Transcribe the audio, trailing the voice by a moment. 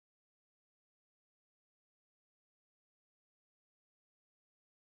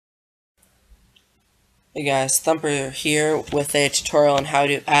Hey guys, Thumper here with a tutorial on how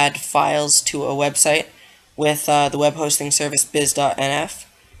to add files to a website with the web hosting service Biz.nf.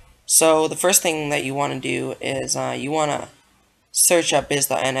 So the first thing that you want to do is you want to search up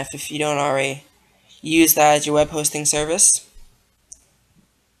Biz.nf if you don't already use that as your web hosting service.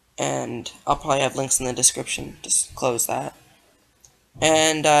 And I'll probably have links in the description, just close that.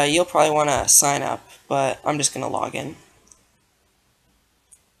 And you'll probably want to sign up, but I'm just going to log in.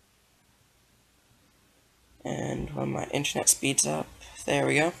 And when my internet speeds up, there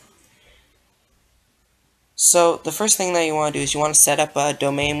we go. So the first thing that you want to do is you want to set up a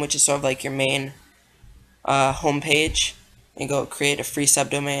domain, which is sort of like your main home page, and go create a free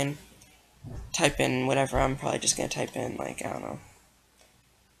subdomain. Type in whatever. I'm probably just gonna type in, like, I don't know.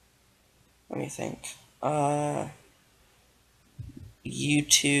 Let me think.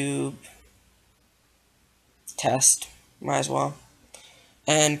 YouTube test. Might as well.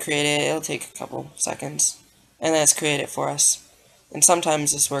 And create it. It'll take a couple seconds, and then it's create it for us. And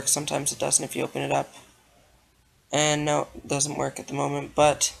sometimes this works, sometimes it doesn't if you open it up. And no, it doesn't work at the moment,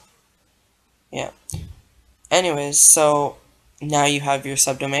 but yeah. Anyways, so now you have your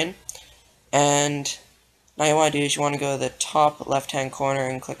subdomain, and now you want to do is you want to go to the top left hand corner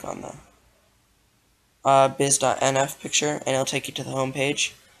and click on the Biz.nf picture, and it'll take you to the home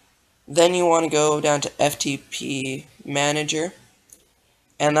page. Then you want to go down to Ftp Manager,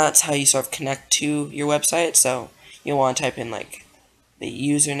 and that's how you sort of connect to your website. So you'll want to type in like the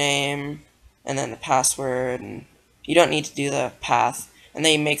username and then the password, and you don't need to do the path, and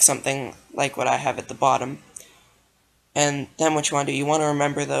then you make something like what I have at the bottom. And then what you want to do, you want to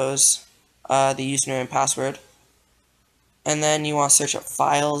remember those, the username and password. And then you want to search up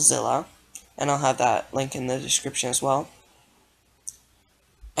Filezilla, and I'll have that link in the description as well.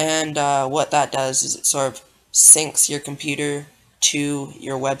 And what that does is it sort of syncs your computer to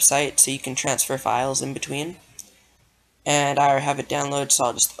your website so you can transfer files in between. And I already have it downloaded, so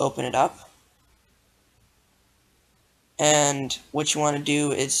I'll just open it up. And what you want to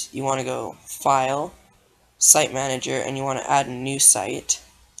do is you want to go File, Site Manager, and you want to add a new site.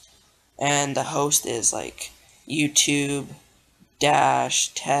 And the host is like YouTube-test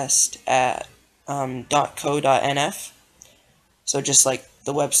at .co.nf. So just like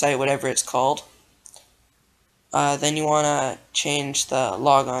the website, whatever it's called. Then you want to change the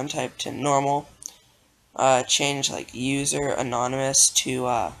logon type to normal. Change like user anonymous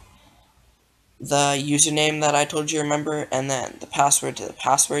to the username that I told you to remember, and then the password to the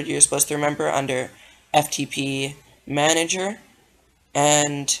password you're supposed to remember under Ftp Manager.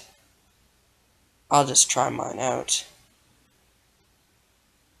 And I'll just try mine out.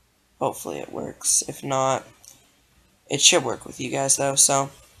 Hopefully it works. If not, it should work with you guys though. So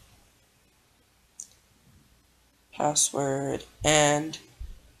password, and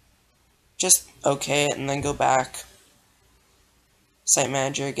just okay it, and then go back, Site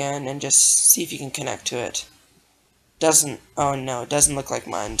Manager again, and just see if you can connect to it. Oh no, it doesn't look like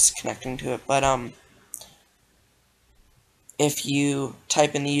mine's connecting to it, but if you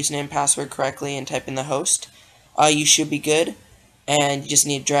type in the username and password correctly and type in the host, you should be good. And you just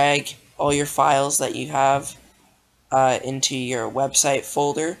need to drag all your files that you have into your website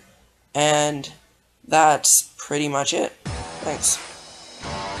folder, and that's pretty much it. Thanks.